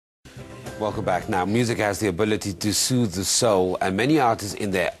Welcome back. Now, music has the ability to soothe the soul, and many artists,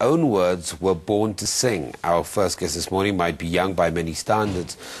 in their own words, were born to sing. Our first guest this morning might be young by many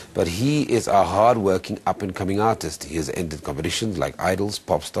standards, but he is a hard-working, up-and-coming artist. He has entered competitions like Idols,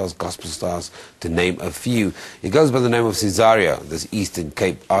 Pop Stars, Gospel Stars, to name a few. He goes by the name of Cesario. This Eastern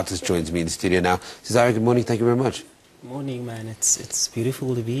Cape artist joins me in the studio now. Cesario, good morning. Thank you very much. Morning, man. It's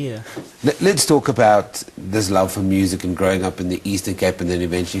beautiful to be here. Let's talk about this love for music and growing up in the Eastern Cape and then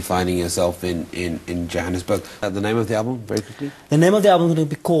eventually finding yourself in Johannesburg. The name of the album, very quickly? The name of the album is going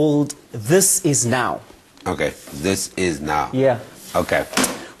to be called This Is Now. Okay, This Is Now. Yeah. Okay.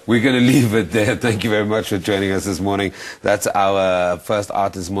 We're going to leave it there. Thank you very much for joining us this morning. That's our first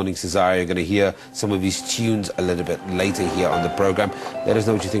artist this morning, Cesario. You're going to hear some of his tunes a little bit later here on the program. Let us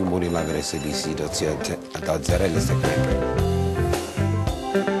know what you think. Morning Live at sabc.co.za. Let's take a break.